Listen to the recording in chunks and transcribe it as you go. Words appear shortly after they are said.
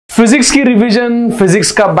Physics की revision,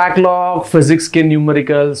 physics का backlog, physics के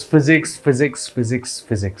numericals, physics physics physics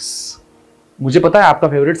physics. मुझे पता है आपका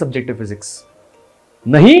फेवरेट सब्जेक्ट है फिजिक्स,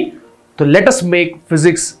 नहीं तो let us make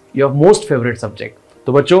physics your most favourite subject.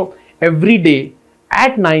 तो बच्चों, every day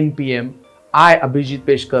at 9 PM I, Abhijit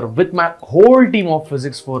Peshkar, with my whole team of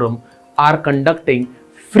Physics Forum are conducting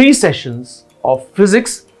free sessions of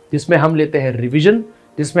physics, जिसमें हम लेते हैं revision,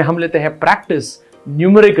 जिसमें हम लेते हैं practice,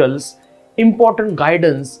 numericals, important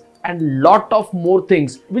guidance and lot of more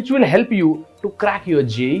things which will help you to crack your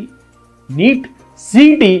JEE, NEET,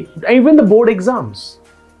 CET, even the board exams.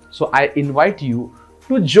 So I invite you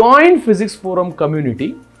to join Physics Forum community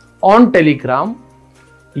on Telegram,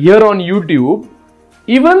 here on YouTube.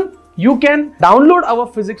 Even you can download our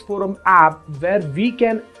Physics Forum app where we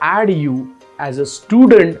can add you as a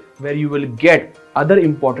student, where you will get other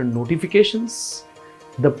important notifications,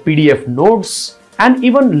 the PDF notes, and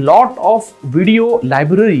even lot of video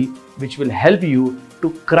library which will help you to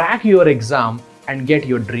crack your exam and get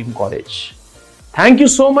your dream college. Thank you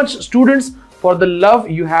so much students for the love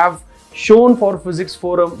you have shown for Physics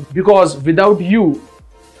Forum, because without you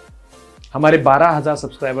हमारे 12,000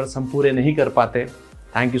 subscribers हम पूरे नहीं कर पाते।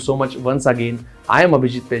 Thank you so much once again. I am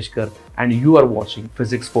Abhijit Peshkar and you are watching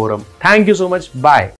Physics Forum. Thank you so much. Bye.